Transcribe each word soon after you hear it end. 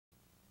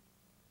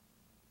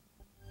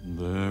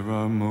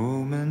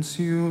moments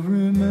you'll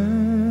remember,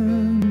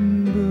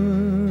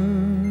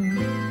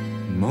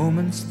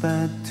 moments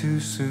that too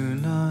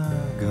soon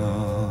are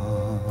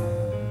gone,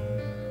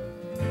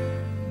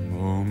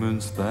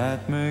 moments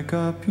that make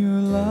up your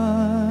lifetime.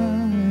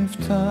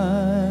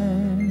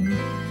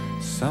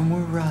 Some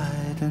were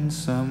right and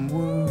some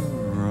were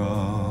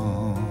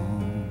wrong,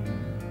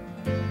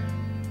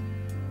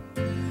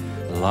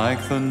 like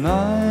the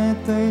night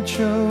they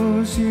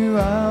chose you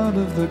out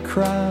of the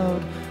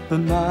crowd, the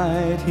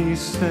night he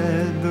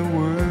said the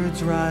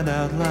words right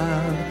out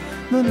loud,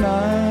 the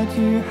night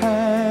you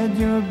had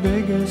your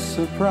biggest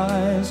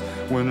surprise,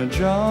 when a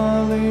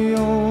jolly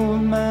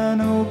old man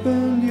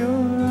opened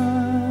your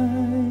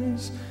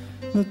eyes.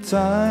 The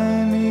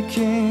time he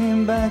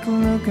came back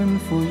looking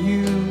for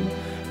you,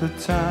 the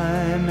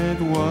time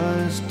it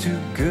was too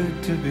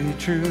good to be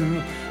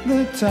true,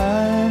 the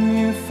time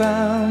you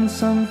found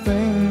some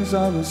things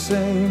are the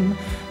same,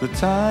 the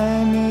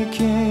time he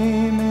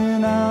came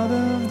in out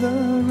of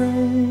the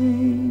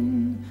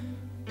rain.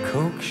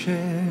 Coke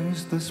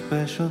shares the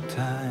special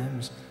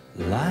times,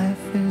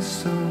 life is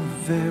so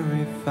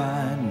very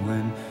fine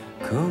when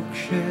Coke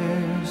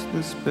shares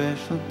the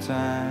special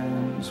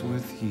times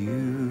with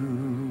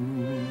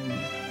you.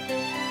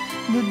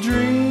 The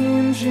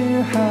dreams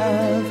you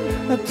have,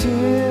 a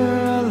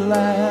tear, a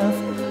laugh,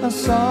 a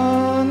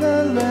song,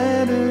 a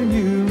letter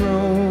you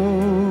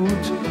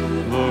wrote.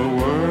 The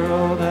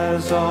world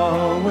has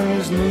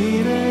always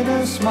needed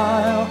a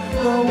smile,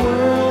 the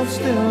world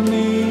still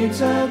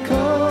needs a Coke.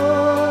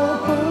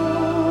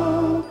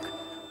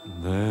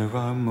 There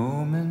are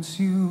moments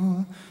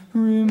you'll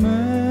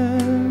remember,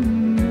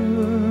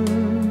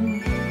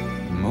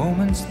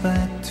 moments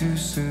that too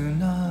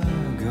soon are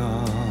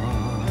gone,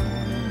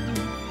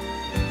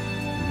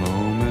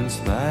 moments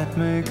that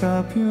make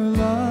up your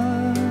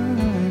lifetime.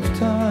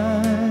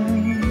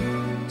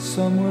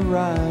 Some were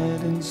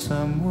right and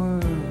some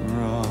were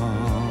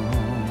wrong,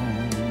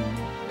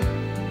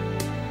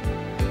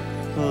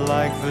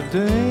 like the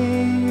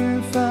day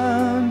you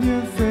found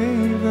your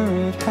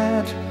favorite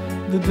hat,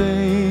 the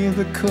day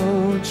the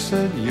coach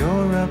said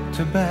you're up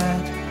to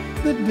bat,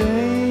 the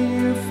day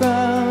you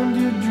found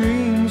your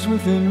dreams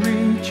within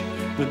reach,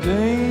 the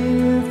day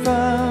you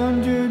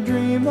found your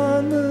dream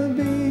on the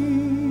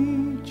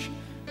beach,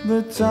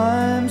 the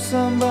time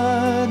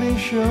somebody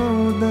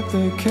showed that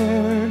they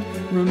cared,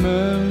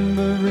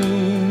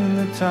 remembering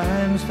the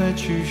times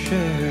that you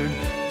shared,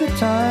 the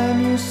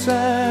time you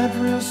sat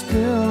real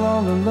still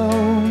all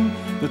alone,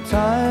 the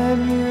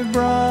time you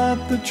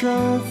brought the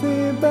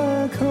trophy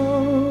back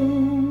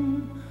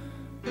home.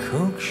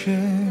 Coke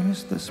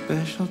shares the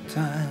special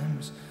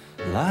times,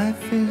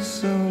 life is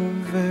so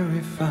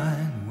very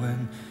fine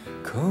when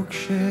Coke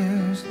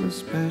shares the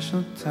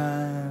special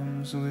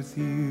times with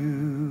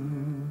you.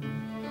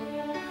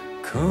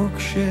 Coke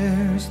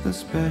shares the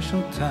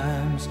special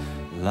times,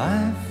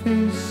 life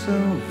is so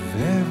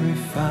very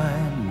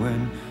fine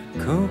when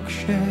Coke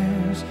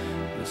shares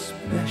the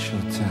special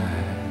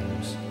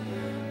times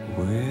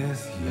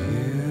with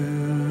you.